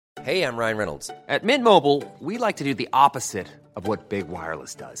Hey, I'm Ryan Reynolds. At Mint Mobile, we like to do the opposite of what Big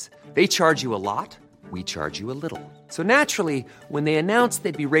Wireless does. They charge you a lot, we charge you a little. So naturally, when they announced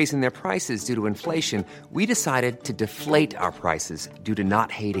they'd be raising their prices due to inflation, we decided to deflate our prices due to not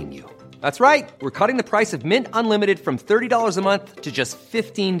hating you. That's right. We're cutting the price of Mint Unlimited from $30 a month to just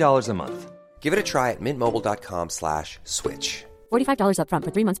 $15 a month. Give it a try at mintmobile.com/switch. $45 up front for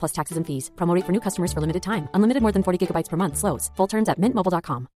 3 months plus taxes and fees. Promo rate for new customers for limited time. Unlimited more than 40 gigabytes per month. Slows full terms at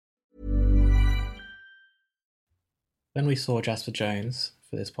mintmobile.com. When we saw Jasper Jones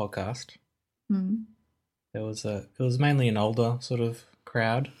for this podcast, Mm. it was mainly an older sort of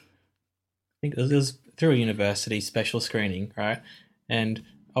crowd. I think it was through a university special screening, right? And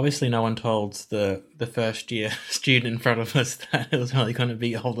obviously no one told the first year student in front of us that it was only going to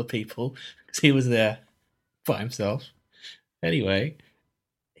be older people because he was there by himself. Anyway,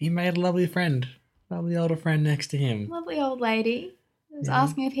 he made a lovely older friend next to him. Lovely old lady. Was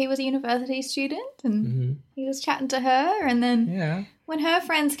asking if he was a university student, and he was chatting to her, and then when her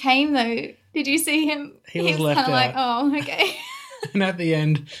friends came, though, did you see him? He was kind left of like, out. oh, okay. And at the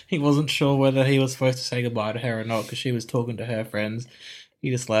end, he wasn't sure whether he was supposed to say goodbye to her or not because she was talking to her friends. He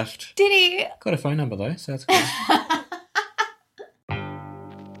just left. Did he? Got a phone number though, so that's good.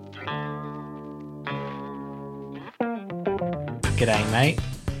 G'day, mate.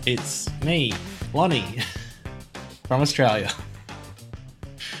 It's me, Lonnie, from Australia.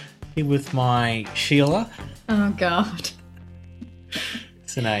 Here with my Sheila. Oh, God.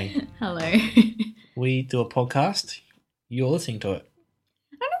 Sine. Hello. We do a podcast. You're listening to it.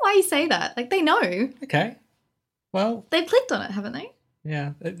 I don't know why you say that. Like, they know. Okay. Well, They've clicked on it, haven't they?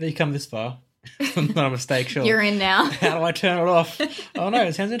 yeah, they come this far. Not a mistake, sure. You're in now. How do I turn it off? Oh no,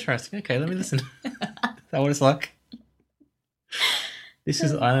 it sounds interesting. Okay, let me listen. Is that what it's like? This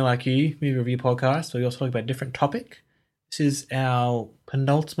is I Only Like You movie review podcast where we also talk about a different topic. This is our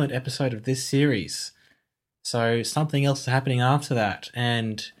penultimate episode of this series. So something else is happening after that,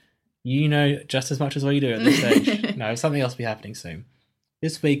 and you know just as much as we do at this stage. No, something else will be happening soon.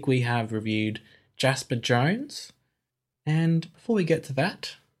 This week we have reviewed Jasper Jones, and before we get to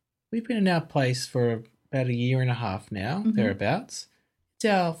that, we've been in our place for about a year and a half now, thereabouts. It's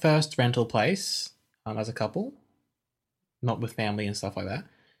our first rental place as a couple, not with family and stuff like that.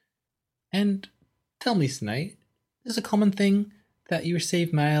 And tell me, Sinead, is it a common thing that you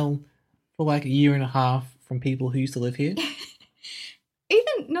receive mail for like a year and a half from people who used to live here?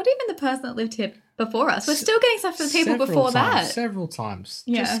 Not even the person that lived here before us. We're still getting stuff from the people Several times.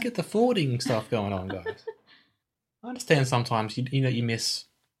 Yeah. Just get the forwarding stuff going on, guys. I understand sometimes you miss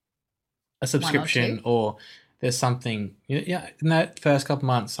a subscription or there's something. Yeah, in that first couple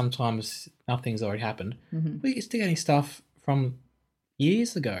months, sometimes nothing's already happened. We're still getting stuff from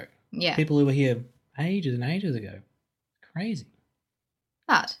years ago. Yeah. People who were here ages and ages ago. Crazy.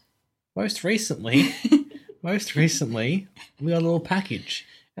 But Most recently, we got a little package.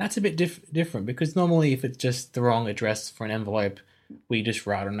 That's a bit different because normally if it's just the wrong address for an envelope, we just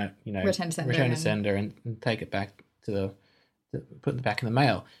write on it, return to sender and take it back to put it back in the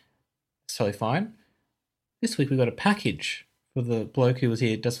mail. It's totally fine. This week we got a package for the bloke who was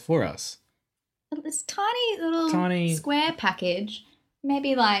here just for us. this tiny little square package,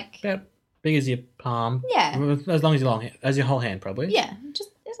 maybe like about big as your palm. Yeah. As long as your whole hand, probably. Yeah, just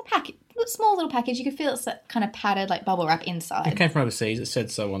it's a package, small little package. You could feel it's kind of padded, like bubble wrap inside. It came from overseas. It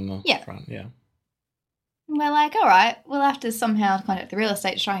said so on the front. Yeah. And we're like, all right, we'll have to somehow contact the real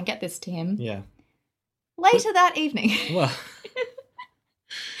estate to try and get this to him. Yeah. Later that evening. Well,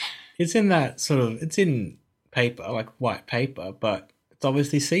 it's in that sort of, it's in paper, like white paper, but it's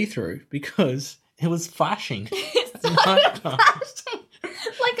obviously see-through because it was flashing. It started flashing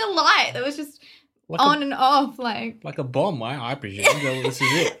like a light that was just like on and off, like a bomb. I presume. Well, this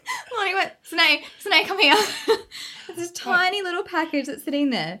is it. Well, he went, Sinead, come here. It's this tiny little package that's sitting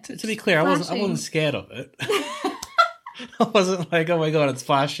there. To be clear, I wasn't scared of it. I wasn't like, oh my god, it's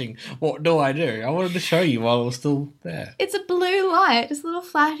flashing. What do? I wanted to show you while it was still there. It's a blue light, just a little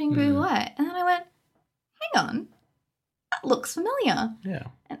flashing blue light. And then I went, hang on, that looks familiar. Yeah.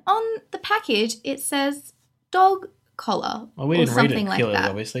 And on the package, it says dog collar Well, we or didn't read something it like clearly, that.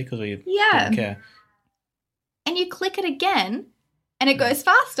 obviously, because we Yeah. didn't care. And you click it again, and it goes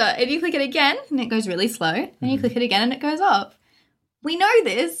faster. And you click it again, and it goes really slow. And you click it again, and it goes up. We know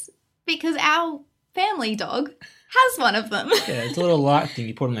this because our family dog has one of them. Yeah, it's a little light thing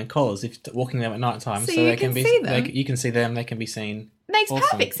you put on their collars if you're walking them at night time, So so you they can be see them. you can see them, they can be seen. Makes Awesome.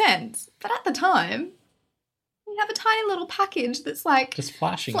 perfect sense. But at the time, you have a tiny little package that's like Just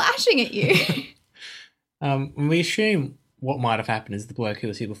flashing. at you. We assume what might have happened is the bloke who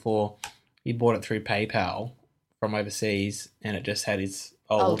was here before, he bought it through PayPal from overseas, and it just had his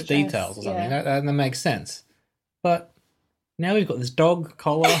old dress, details or something. yeah. That makes sense. But now we've got this dog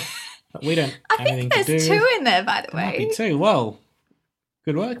collar that we don't I have anything think to there's do two with. in there, by the There might be way. two. Well,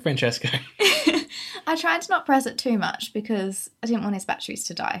 good work, Francesco. I tried to not press it too much because I didn't want his batteries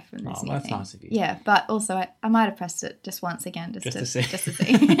to die from this Oh, new that's thing. nice of you. Yeah, but also I might have pressed it just once again just to see. Just to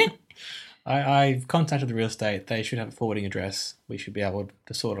see. I've contacted the real estate. They should have a forwarding address. We should be able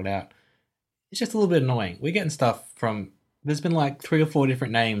to sort it out. It's just a little bit annoying. We're getting stuff from... There's been like 3 or 4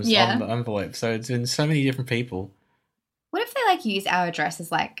 different names Yeah. on the envelope, so it's been so many different people. What if they use our address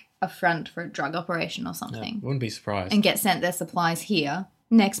as a front for a drug operation or Yeah, something wouldn't be surprised. and get sent their supplies here?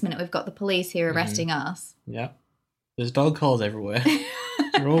 Next minute we've got the police Mm-hmm. here arresting us. Yeah. There's dog collars everywhere.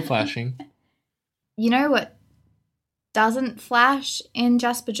 They're all flashing. You know what doesn't flash in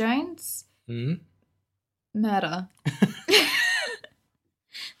Jasper Jones? Hmm? Murder.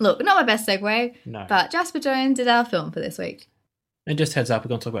 Look, not my best segue, No. but Jasper Jones is our film for this week. And just heads up, we're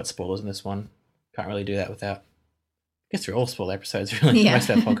going to talk about spoilers in this one. Can't really do that without... I guess they're all spoiler episodes, really, Yeah. most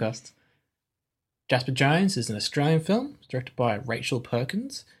of our podcasts. Jasper Jones is an Australian film. It's directed by Rachel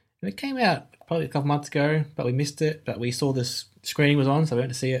Perkins. And it came out probably a couple months ago, but we missed it. But we saw this screening was on, so we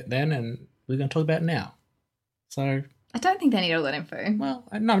went to see it then, and we're going to talk about it now. So, I don't think they need all that info. well,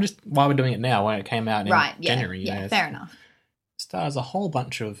 no, just why we're doing it now when it came out in Right, yeah. January. Yeah, you know, fair enough. Stars a whole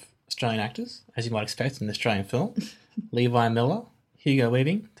bunch of Australian actors, as you might expect in an Australian film. Levi Miller, Hugo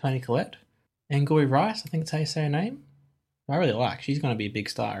Weaving, Toni Collette, and Angourie Rice, I think that's how you say her name. I really like. She's going to be a big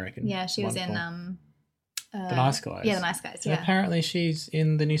star, I reckon. Yeah, she was Wonderful. in The Nice Guys. Yeah, The Nice Guys, And yeah. apparently she's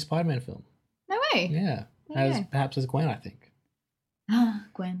in the new Spider-Man film. No way. Yeah. There you go. Perhaps as Gwen, I think. Ah,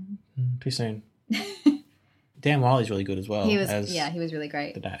 Gwen. Too soon. Dan Wiley's really good as well. he was as he was really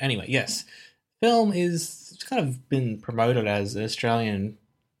great. the dad. Anyway, yes. Film is it's kind of been promoted as an Australian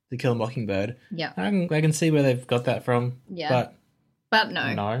To Kill a Mockingbird. Yeah. I can see where they've got that from. Yeah. But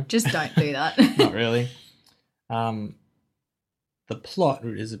no. No. Just don't do that. Not really. The plot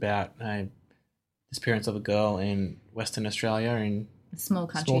is about a disappearance of a girl in Western Australia, in Small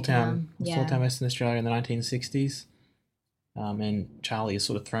country small town Western Australia in the 1960s. And Charlie is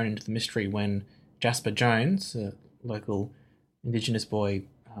sort of thrown into the mystery when Jasper Jones, a local Indigenous boy,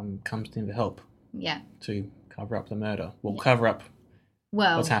 comes in to help Yeah. to cover up the murder. Well, Yeah. cover up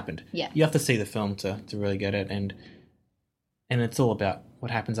Well, what's happened. yeah. You have to see the film to really get it, and it's all about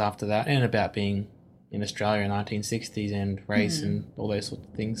what happens after that, and about being in Australia in the 1960s and race and all those sorts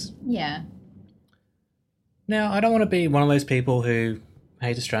of things. Yeah. Now, I don't want to be one of those people who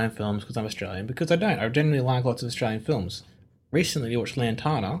hates Australian films because I'm Australian, because I don't. I generally like lots of Australian films. Recently, we watched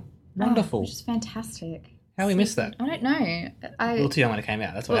Lantana. Wonderful. Oh, which is fantastic. How we missed that? I don't know. A little too young when it came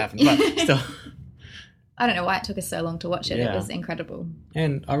out. That's what Well, happened. But still. I don't know why it took us so long to watch it. It Yeah. was incredible.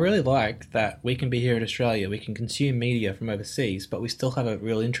 And I really like that we can be here in Australia, we can consume media from overseas, but we still have a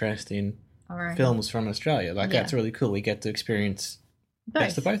real interest in Our own. films from Australia. Like, Yeah. that's really cool. We get to experience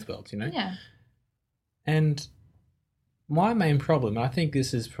best of both worlds, you know? Yeah. And my main problem, and I think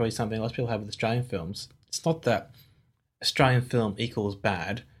this is probably something lots of people have with Australian films, it's not that Australian film equals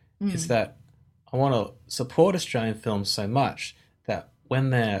bad, it's that I want to support Australian films so much that when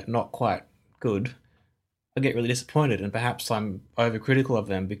they're not quite good, I get really disappointed, and perhaps I'm overcritical of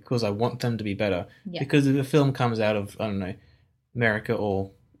them because I want them to be better. Yeah. Because if a film comes out of, I don't know, America or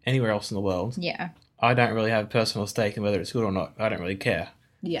anywhere else in the world, Yeah. I don't really have a personal stake in whether it's good or not. I don't really care.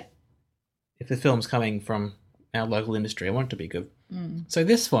 Yeah. If the film's coming from our local industry, I want it to be good. Mm. So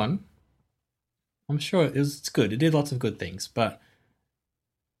this one, I'm sure it's good. It did lots of good things, but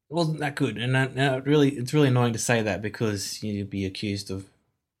it wasn't that good. And it's really annoying to say that because you'd be accused of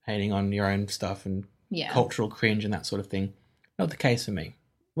hating on your own stuff and Yeah. cultural cringe and that sort of thing. Not the case for me.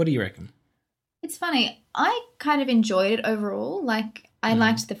 What do you reckon? It's funny. I kind of enjoyed it overall. Like, I Mm.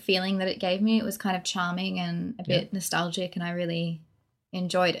 liked the feeling that it gave me. It was kind of charming and a Yeah. bit nostalgic, and I really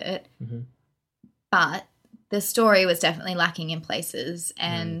enjoyed it. Mhm. But the story was definitely lacking in places.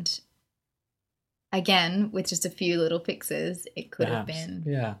 And again, with just a few little fixes, it could have Perhaps. been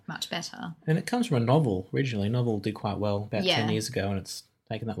Yeah. much better. And it comes from a novel originally. Novel did quite well about Yeah. 10 years ago, and it's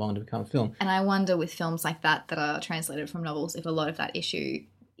taken that long to become a film. And I wonder with films like that that are translated from novels if a lot of that issue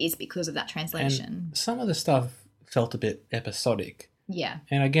is because of that translation. And some of the stuff felt a bit episodic. Yeah.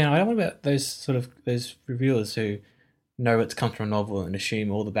 And again, I don't know about those reviewers who know it's come from a novel and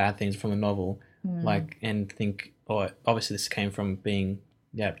assume all the bad things from the novel, like, and think, oh, obviously this came from being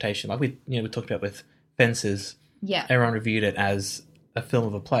the adaptation. Like we talked about with Fences. Yeah. Everyone reviewed it as a film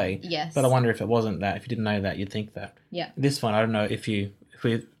of a play. Yes. But I wonder if it wasn't that. If you didn't know that, you'd think that. Yeah. This one, I don't know if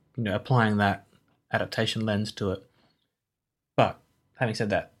we're applying that adaptation lens to it. But having said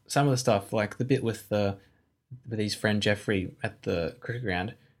that, some of the stuff, like the bit with the with his friend Jeffrey at the cricket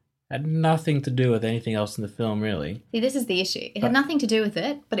ground had nothing to do with anything else in the film, really. See, this is the issue. It had nothing to do with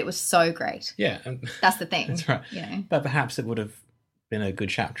it, but it was so great. Yeah. That's the thing. That's right. You know? But perhaps it would have been a good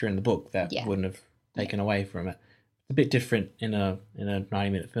chapter in the book that wouldn't have taken away from it. It's a bit different in a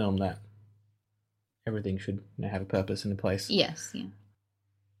 90-minute film that everything should have a purpose and a place. Yes, yeah.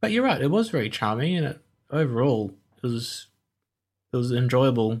 But you're right, it was very charming, and overall it was an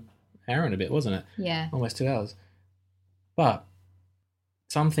enjoyable hour and a bit, wasn't it? Yeah. Almost 2 hours. But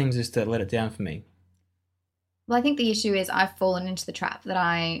some things just let it down for me. Well, I think the issue is I've fallen into the trap that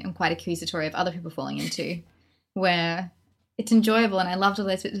I am quite accusatory of other people falling into, where it's enjoyable and I loved all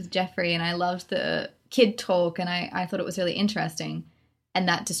those bits with Jeffrey and I loved the kid talk and I thought it was really interesting, and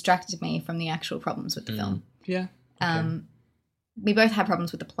that distracted me from the actual problems with the film. Yeah. Okay. We both had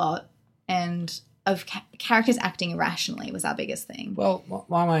problems with the plot and of characters acting irrationally was our biggest thing. Well,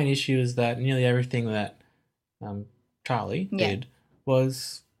 my main issue is that nearly everything that Charlie did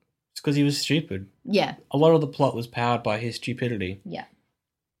was because he was stupid. Yeah. A lot of the plot was powered by his stupidity. Yeah.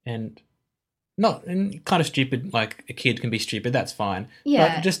 And kind of stupid, like a kid can be stupid, that's fine.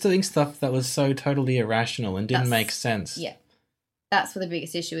 Yeah. But just doing stuff that was so totally irrational and didn't make sense. Yeah. That's what the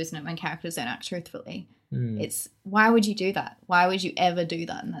biggest issue, isn't it, when characters don't act truthfully. Mm. It's, why would you do that? Why would you ever do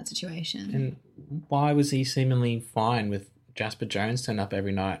that in that situation? And why was he seemingly fine with Jasper Jones turn up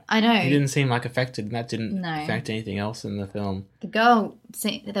every night? I know. He didn't seem like affected, and that didn't No. affect anything else in the film. The girl,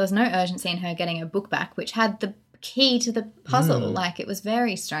 there was no urgency in her getting her book back, which had the key to the puzzle. Like, it was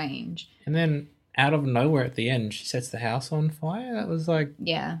very strange. And then out of nowhere at the end, she sets the house on fire. That was like,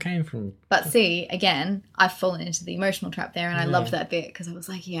 came from. But see, again, I've fallen into the emotional trap there, and I loved that bit because I was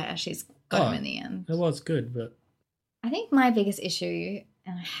like, yeah, she's got him in the end. It was good, but I think my biggest issue,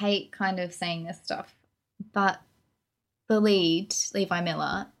 and I hate kind of saying this stuff, but the lead, Levi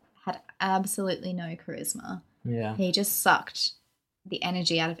Miller, had absolutely no charisma. yeah. He just sucked the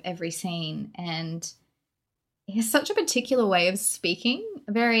energy out of every scene, and he has such a particular way of speaking,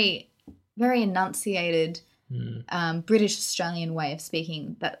 a very, very enunciated British Australian way of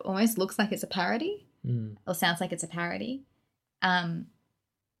speaking that almost looks like it's a parody or sounds like it's a parody.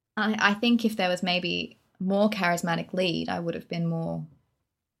 I think if there was maybe more charismatic lead, I would have been more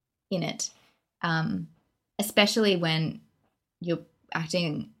in it, especially when you're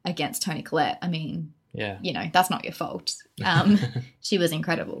acting against Toni Collette. I mean, you know, that's not your fault. She was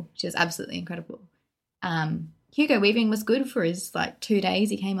incredible. She was absolutely incredible. Hugo Weaving was good for his 2 days.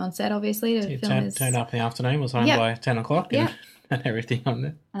 He came on set, obviously, to film his... Turned up in the afternoon, was home by 10 o'clock and everything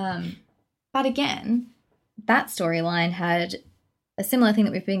on there. But again, that storyline had a similar thing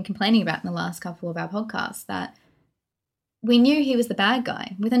that we've been complaining about in the last couple of our podcasts, that we knew he was the bad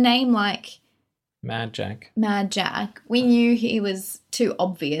guy. With a name like Mad Jack, we knew he was too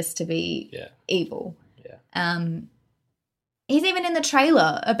obvious to be evil. Yeah. He's even in the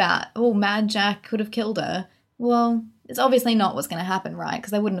trailer about, Mad Jack could have killed her. Well, it's obviously not what's going to happen, right?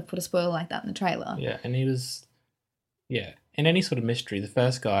 Because they wouldn't have put a spoiler like that in the trailer. Yeah, and he was... Yeah, in any sort of mystery, the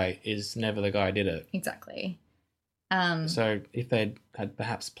first guy is never the guy who did it. Exactly. So if they had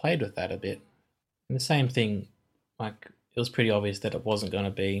perhaps played with that a bit, and the same thing, it was pretty obvious that it wasn't going to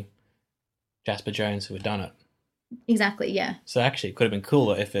be Jasper Jones who had done it. Exactly, yeah. So actually, it could have been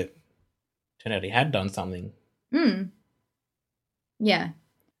cooler if it turned out he had done something. Yeah.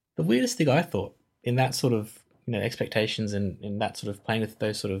 The weirdest thing I thought in that sort of expectations and in that sort of playing with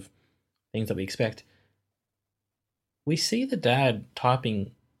those sort of things that we expect, we see the dad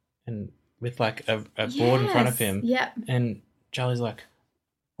typing and with a board in front of him. Yep. And Charlie's like,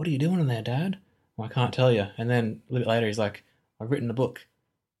 "What are you doing in there, Dad?" "Well, I can't tell you." And then a little bit later, he's like, "I've written a book."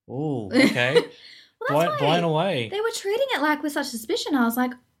 Oh, okay. Blown away. They were treating it with such suspicion. I was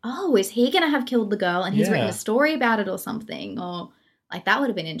like, oh, is he going to have killed the girl and he's written a story about it or something? Or that would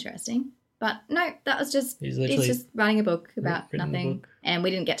have been interesting. But no, that was just, he's just writing a book about nothing. And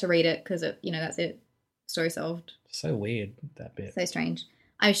we didn't get to read it because, that's it. Story solved. So weird, that bit. So strange.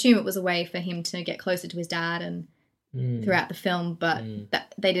 I assume it was a way for him to get closer to his dad and throughout the film, but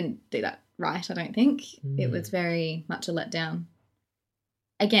that they didn't do that right, I don't think. It was very much a letdown.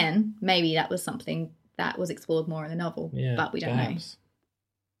 Again, maybe that was something that was explored more in the novel, but we don't know. I was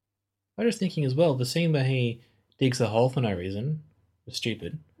just thinking as well, the scene where he digs the hole for no reason was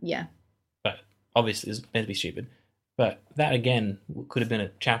stupid. Yeah. But obviously it's meant to be stupid. But that, again, could have been a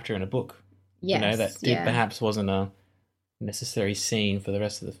chapter in a book. Yes, that perhaps wasn't a necessary scene for the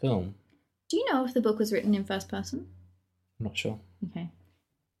rest of the film. Do you know if the book was written in first person? I'm not sure. Okay.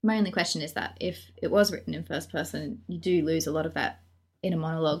 My only question is that if it was written in first person, you do lose a lot of that inner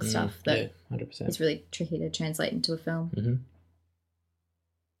monologue stuff that 100%. is really tricky to translate into a film.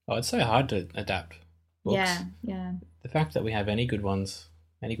 Oh, it's so hard to adapt books. Yeah, yeah. The fact that we have any good ones,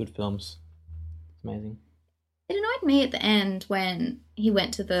 any good films, it's amazing. It annoyed me at the end when he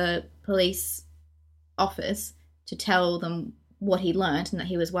went to the police office to tell them what he learnt and that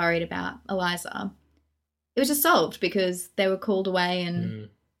he was worried about Eliza. It was just solved because they were called away and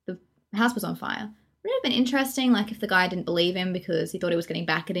the house was on fire. Would it have been interesting, like, if the guy didn't believe him because he thought he was getting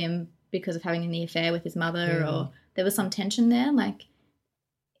back at him because of having the affair with his mother, or there was some tension there? Like,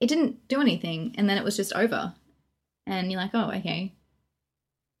 it didn't do anything, and then it was just over. And you're like, oh, okay.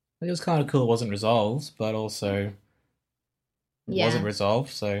 It was kind of cool it wasn't resolved, but also it wasn't resolved,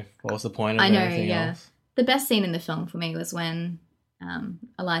 so what was the point of everything else? The best scene in the film for me was when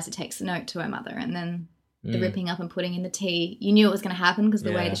Eliza takes a note to her mother, and then the ripping up and putting in the tea. You knew it was going to happen because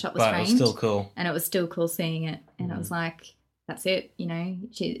the way the shot was framed. It was still cool. And it was still cool seeing it. And it was like, that's it, you know.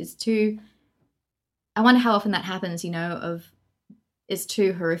 It's too... I wonder how often that happens, you know, it's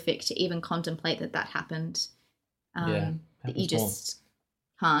too horrific to even contemplate that happened. That you just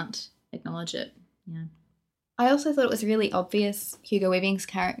can't acknowledge it. Yeah. I also thought it was really obvious Hugo Weaving's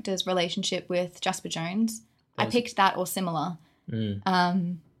character's relationship with Jasper Jones. I picked that or similar.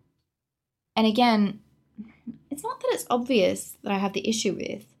 And again, it's not that it's obvious that I have the issue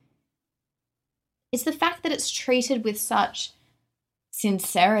with. It's the fact that it's treated with such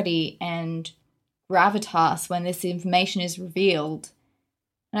sincerity and gravitas when this information is revealed.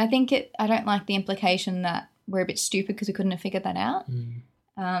 And I don't like the implication that we're a bit stupid because we couldn't have figured that out.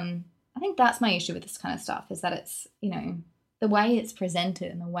 I think that's my issue with this kind of stuff, is that it's, you know, the way it's presented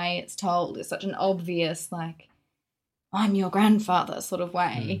and the way it's told is such an obvious, like, I'm your grandfather sort of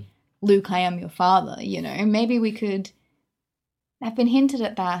way. Luke, I am your father, you know. Maybe we could have been hinted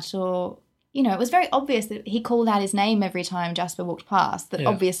at that, or, you know, it was very obvious that he called out his name every time Jasper walked past, that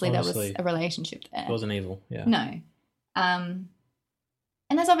obviously there was a relationship there. It wasn't evil, No. And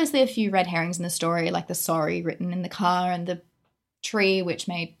there's obviously a few red herrings in the story, like the sorry written in the car and the tree, which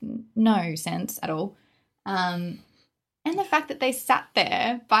made no sense at all. And the fact that they sat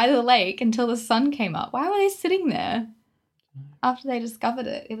there by the lake until the sun came up. Why were they sitting there after they discovered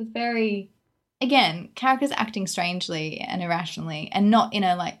it? It was very, again, characters acting strangely and irrationally, and not in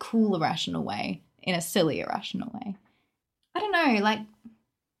a, like, cool irrational way, in a silly irrational way. I don't know, like,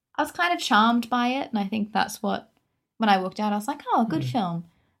 I was kind of charmed by it, and I think that's when I walked out, I was like, oh, good film.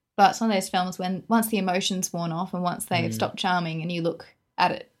 But it's one of those films when once the emotion's worn off and once they've stopped charming and you look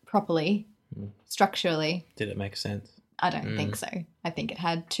at it properly, structurally. Did it make sense? I don't think so. I think it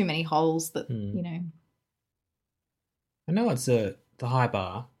had too many holes that, you know. I know it's the high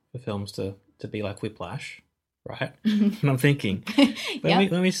bar for films to be like Whiplash, right? And I'm thinking,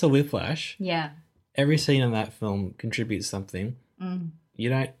 when we saw Whiplash, every scene in that film contributes something.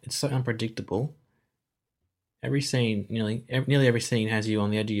 It's so unpredictable. Every scene, nearly every scene has you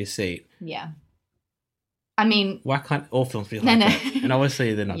on the edge of your seat. Yeah. I mean... Why can't all films be like that? And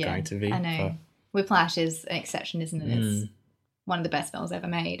obviously they're not going to be. I know. But... Whiplash is an exception, isn't it? It's one of the best films ever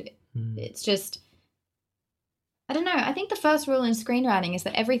made. It's just... I don't know. I think the first rule in screenwriting is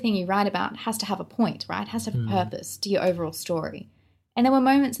that everything you write about has to have a point, right? It has to have a purpose to your overall story. And there were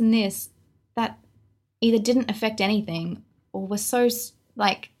moments in this that either didn't affect anything or were so,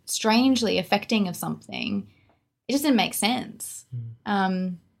 like, strangely affecting of something... It just didn't make sense.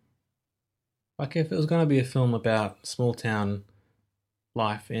 Like if it was going to be a film about small town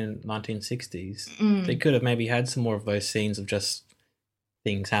life in 1960s, they could have maybe had some more of those scenes of just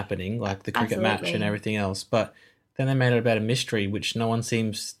things happening, like the cricket match and everything else. But then they made it about a mystery, which no one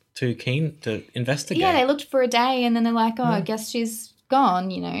seems too keen to investigate. Yeah, they looked for a day and then they're like, I guess she's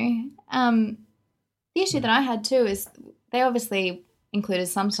gone, you know. The issue that I had too is they obviously included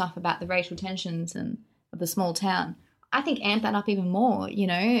some stuff about the racial tensions and of the small town. I think amped that up even more, you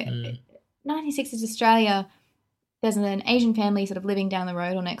know. 1960s Australia, there's an Asian family sort of living down the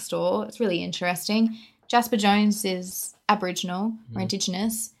road or next door. It's really interesting. Jasper Jones is Aboriginal or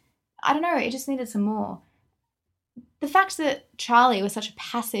Indigenous. I don't know, it just needed some more. The fact that Charlie was such a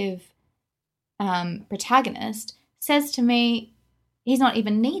passive protagonist says to me he's not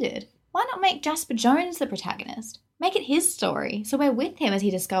even needed. Why not make Jasper Jones the protagonist? Make it his story. So we're with him as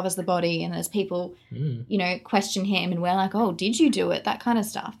he discovers the body and as people, you know, question him and we're like, oh, did you do it? That kind of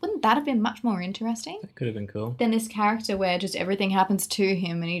stuff. Wouldn't that have been much more interesting? That could have been cool. Than this character where just everything happens to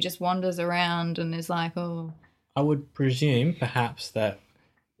him and he just wanders around and is like, oh. I would presume perhaps that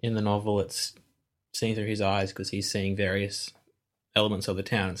in the novel it's seen through his eyes because he's seeing various elements of the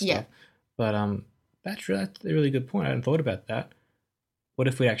town and stuff. Yeah. But that's a really good point. I hadn't thought about that. What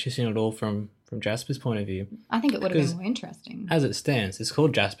if we'd actually seen it all from Jasper's point of view? I think it would have been more interesting. As it stands, it's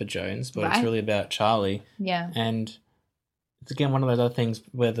called Jasper Jones, but it's really about Charlie. Yeah. And it's, again, one of those other things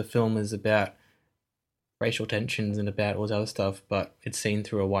where the film is about racial tensions and about all this other stuff, but it's seen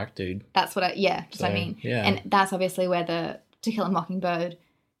through a white dude. That's what I mean. Yeah. And that's obviously where the To Kill a Mockingbird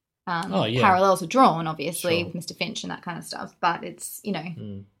Yeah. parallels are drawn, obviously, Sure. with Mr. Finch and that kind of stuff. But it's,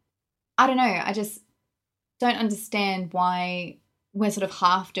 I don't know. I just don't understand why we're sort of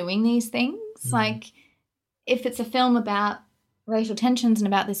half doing these things. Like, if it's a film about racial tensions and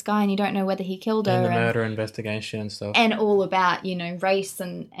about this guy and you don't know whether he killed her And the murder investigation and stuff. and all about, race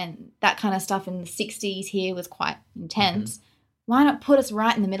and that kind of stuff in the 60s here was quite intense. Why not put us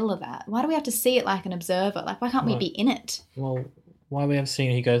right in the middle of that? Why do we have to see it like an observer? Like, why can't we be in it? Well, why we have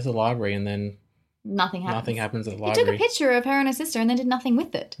seen he goes to the library and then Nothing happens. nothing happens at the He library? took a picture of her and her sister and then did nothing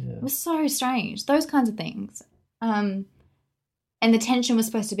with it. Yeah. It was so strange. Those kinds of things. And the tension was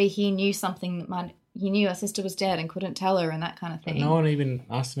supposed to be he knew something that he knew her sister was dead and couldn't tell her and that kind of But thing. no one even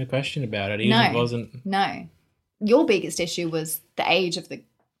asked him a question about it. No. It wasn't. No. Your biggest issue was the age of the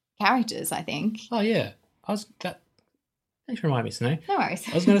characters, I think. Oh yeah, thanks for reminding me, Snow. No worries.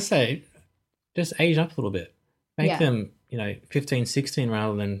 I was going to say, just age up a little bit. Make Yeah. them, 15, 16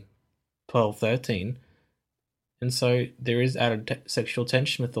 rather than 12, 13. And so there is added sexual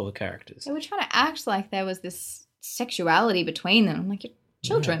tension with all the characters. They were trying to act like there was this sexuality between them. I'm like, you're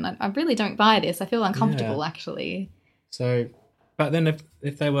children. I really don't buy this. I feel uncomfortable, actually. So, but then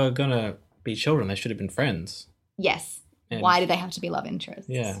if they were going to be children, they should have been friends. Yes. And- Why do they have to be love interests?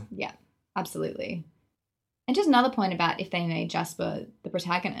 Yeah. Yeah, absolutely. And just another point about if they made Jasper the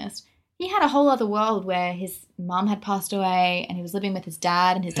protagonist, he had a whole other world where his mum had passed away and he was living with his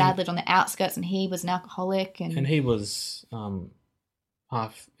dad and his dad lived on the outskirts and he was an alcoholic. And he was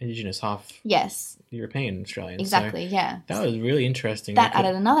half Indigenous, half yes, European Australian. exactly, So yeah. that was really interesting. That Like,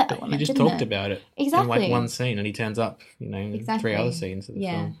 added another but element, He just didn't talked it? about it Exactly. in like one scene and he turns up, in Exactly. 3 other scenes of the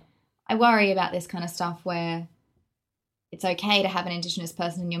Yeah. film. I worry about this kind of stuff where it's okay to have an Indigenous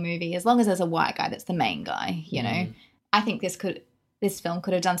person in your movie as long as there's a white guy that's the main guy, I think this film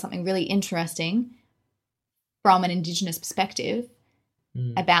could have done something really interesting from an Indigenous perspective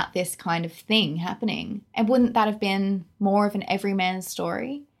about this kind of thing happening. And wouldn't that have been more of an everyman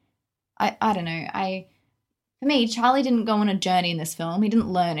story? I don't know. For me, Charlie didn't go on a journey in this film. He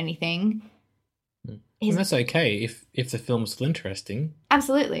didn't learn anything. And that's okay if the film's still interesting.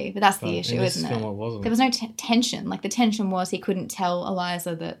 Absolutely, but that's But the in issue, this isn't film it? it wasn't. There was no tension. Like, the tension was he couldn't tell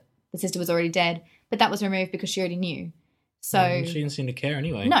Eliza that the sister was already dead, but that was removed because she already knew. So She didn't seem to care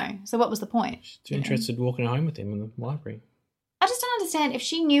anyway. no. So what was the point? She's too interested walking home with him in the library. I just don't understand. If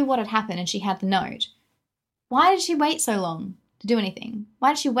she knew what had happened and she had the note, why did she wait so long to do anything? Why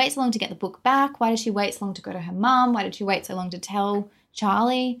did she wait so long to get the book back? Why did she wait so long to go to her mum? Why did she wait so long to tell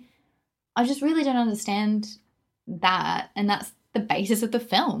Charlie? I just really don't understand that. And that's the basis of the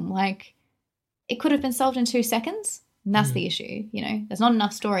film. Like, it could have been solved in 2 seconds. And that's the issue, There's not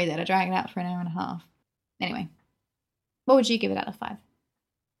enough story there to drag it out for an hour and a half. Anyway, what would you give it out of 5?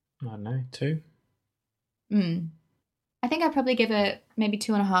 I don't know, 2? I think I'd probably give it maybe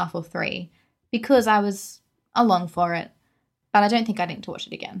 2.5 or 3 because I was along for it, but I don't think I need to watch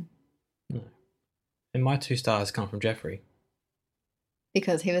it again No. And my 2 stars come from Jeffrey.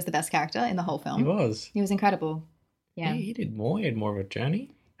 because he was the best character in the whole film. He was. He was incredible. Yeah. He did more. He had more of a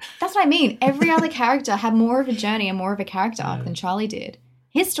journey. That's what I mean. Every other character had more of a journey and more of a character arc than Charlie did.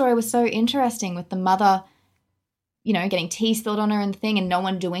 His story was so interesting with the mother, getting tea spilled on her and the thing and no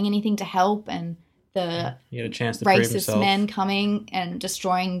one doing anything to help, and the He had a chance to prove racist himself. men coming and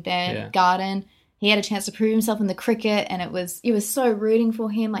destroying their Yeah. garden. He had a chance to prove himself in the cricket, and it was so rooting for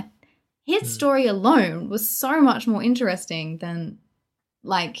him. Like, his story alone was so much more interesting than,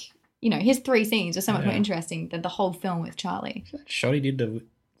 his 3 scenes were so much more Yeah. interesting than the whole film with Charlie. That shot he did to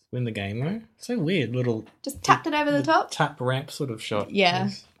win the game, though. So weird. Little Just tapped it over the top. tap ramp sort of shot. Yeah.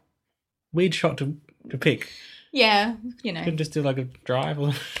 It's weird shot to pick. Yeah, Could just do like a drive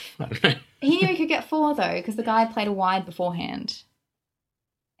or I don't know. He knew he could get 4 though, because the guy played a wide beforehand,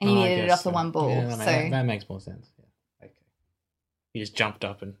 and he Oh, I needed it guess off the so. one ball. Yeah, so that makes more sense. Yeah. Okay. He just jumped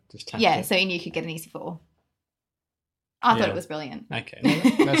up and just tapped yeah, it. so he knew he could get an easy 4. I thought Yeah. it was brilliant. Okay,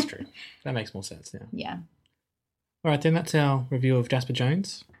 well, that's true. That makes more sense now. Yeah. All right, then that's our review of Jasper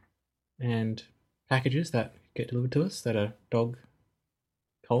Jones and packages that get delivered to us that are dog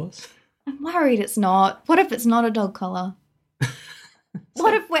collars. I'm worried it's not. What if it's not a dog collar?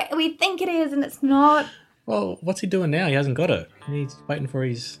 What if we think it is and it's not? Well, what's he doing now? He hasn't got it. He's waiting for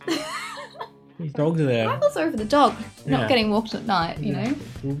his dogs are there. I'm also for the dog not Yeah. getting walked at night,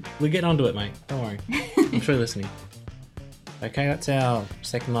 We're getting onto it, mate. Don't worry. I'm sure you're listening. Okay, that's our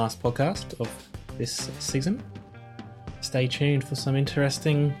second last podcast of this season. Stay tuned for some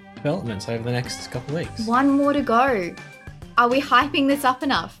interesting developments over the next couple of weeks. One more to go. Are we hyping this up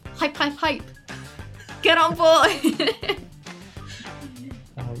enough? Hype, hype, hype. Get on board.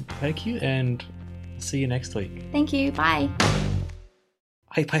 Thank you, and see you next week. Thank you. Bye.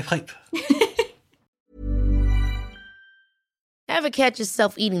 Hype, hype, hype. Ever catch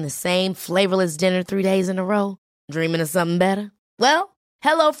yourself eating the same flavorless dinner 3 days in a row? Dreaming of something better? Well,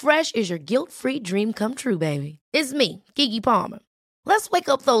 HelloFresh is your guilt-free dream come true, baby. It's me, Keke Palmer. Let's wake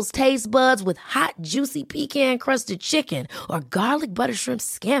up those taste buds with hot, juicy pecan-crusted chicken or garlic butter shrimp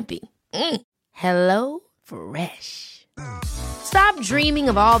scampi. Hello Fresh. Stop dreaming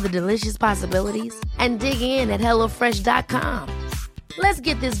of all the delicious possibilities and dig in at HelloFresh.com. Let's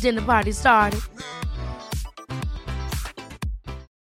get this dinner party started.